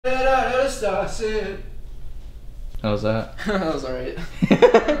just us it. How's that? That was alright.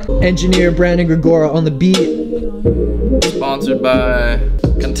 Engineer Brandon Gregora on the beat. Sponsored by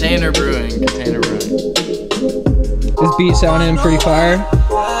Container Brewing. Container Brewing. This beat sounding pretty fire.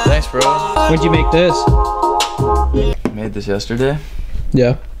 Thanks, bro. When'd you make this? Made this yesterday.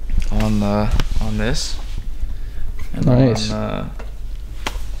 Yeah. On this. And nice.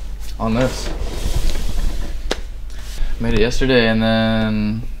 On this. Made it yesterday and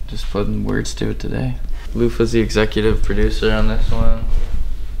then just putting words to it today. Lufa's the executive producer on this one.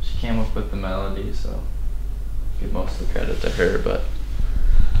 She came up with the melody, so give most of the credit to her, but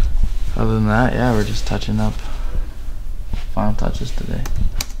other than that, yeah, we're just touching up final touches today.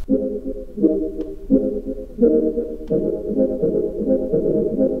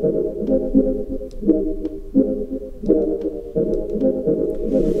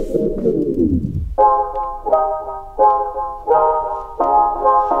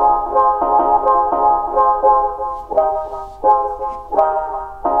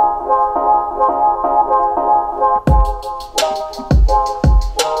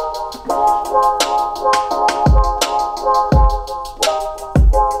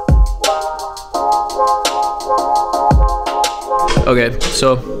 Okay,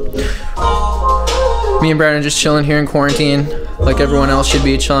 so me and Brandon are just chilling here in quarantine, like everyone else should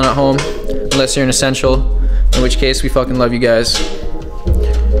be chilling at home, unless you're an essential, in which case we fucking love you guys.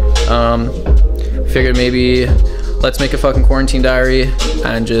 Figured maybe let's make a fucking quarantine diary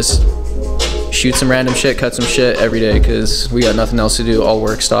and just shoot some random shit, cut some shit every day, because we got nothing else to do, all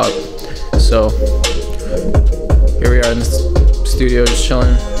work stop. So here we are in the studio just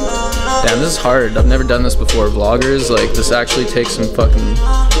chilling. Damn, this is hard. I've never done this before. Vloggers, like, this actually takes some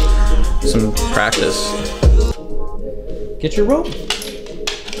practice. Get your rope.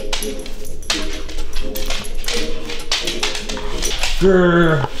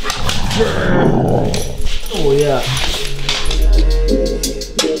 Grr. Grr. Oh yeah.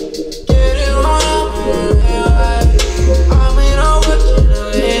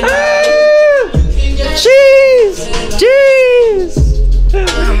 Cheese! Cheese!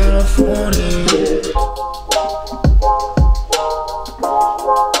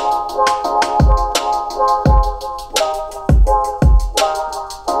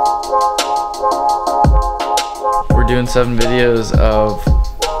 We're doing 7 videos of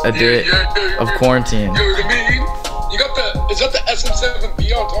a day of quarantine. Yo, you got the, is that the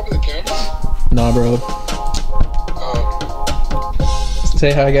SM7B on top of the camera? Nah, bro.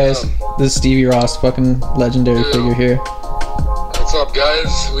 Say hi, guys. This is Stevie Ross, fucking legendary figure here. What's up,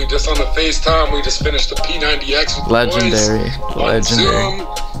 guys? We just on the FaceTime. We just finished the P90X with legendary, the boys. legendary.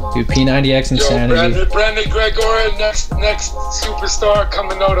 Dude, P90X insanity. Yo, Brandon Gregora, next superstar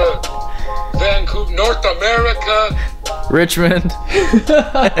coming out of Vancouver, North America. Richmond.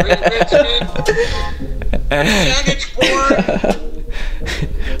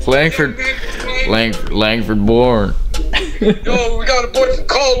 Richmond. Langford born. Yo, we got a boy from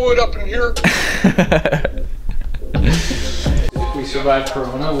Colwood up in here. If we survive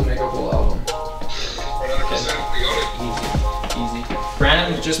Corona, we'll make a whole album. 100%. We got it. Easy.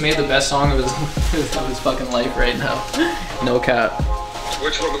 Brandon just made the best song of his fucking life right now. No cap.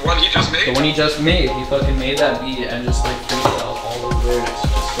 Which one? The one he just made? The one he just made. He fucking made that beat and just like freestyle all over it.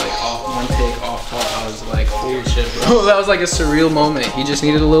 Just like off one take, off top. I was like, holy shit, bro. That was like a surreal moment. He just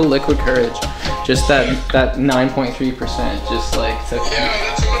needed a little liquid courage. Just that 9.3% just like took Yeah,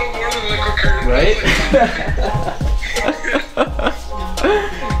 that's a little more than liquid courage. Right?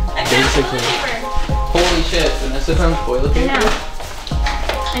 Basically. Basically. Holy shit, Vanessa found toilet paper?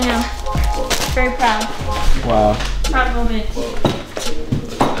 I know. Very proud. Wow. Proud moment.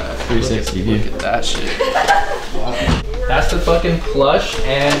 360 view. Look at that shit. Wow. That's the fucking plush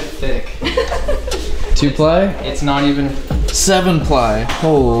and thick. 2-ply? It's not even 7-ply.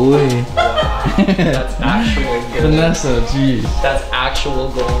 Holy. That's actual gold. Vanessa, jeez. That's actual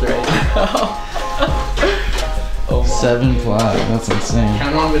gold right now. Oh, 7-ply. That's insane.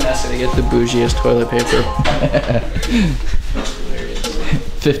 count on Vanessa to get the bougiest toilet paper.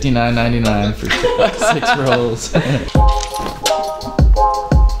 $59.99 for 6 rolls.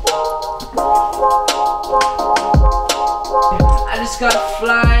 I just got a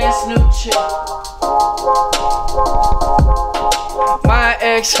fly ass new chick. My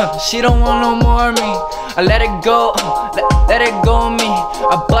ex, she don't want no more of me. I let it go, let it go me.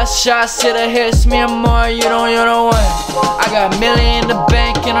 I bust shots to the hits, me and more, you don't want. I got $1 million in the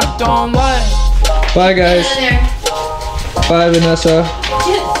bank and I'm throwing what? Bye guys. Bye Vanessa.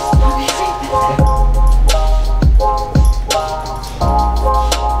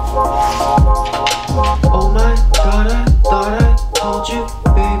 Oh my god, I thought I told you,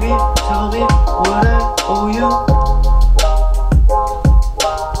 baby. baby, tell me what I owe you.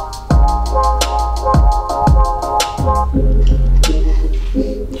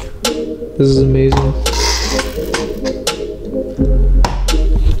 This is amazing.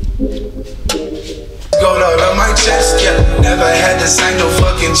 Gold all on my chest, yeah. Never had to sign no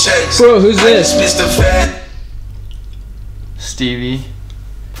fucking checks. Bro, who's this? Mr. Fat. Stevie.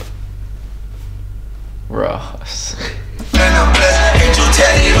 Ross. And I'm blessed, angel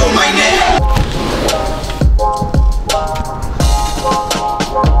tatted on my neck.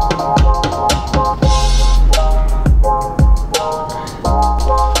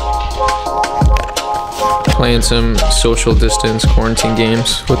 Playing some social distance quarantine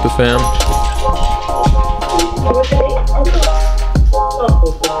games with the fam.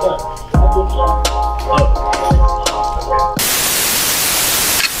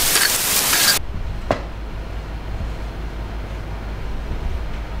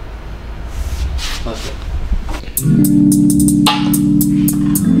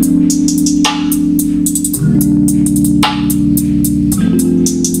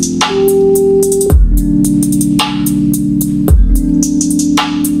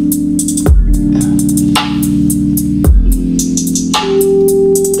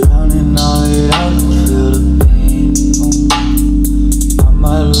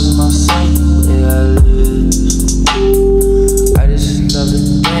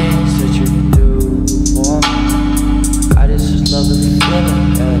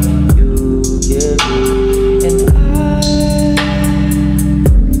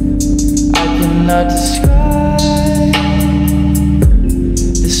 Describe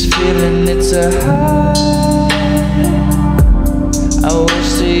this feeling, it's a high. I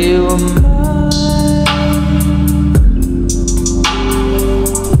wish that you were mine.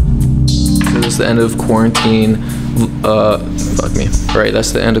 So this is the end of quarantine. Fuck me. Right,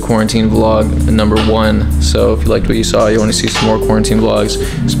 that's the end of quarantine vlog number 1. So if you liked what you saw, you want to see some more quarantine vlogs,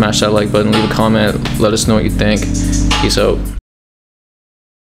 smash that like button, leave a comment, let us know what you think. Peace out.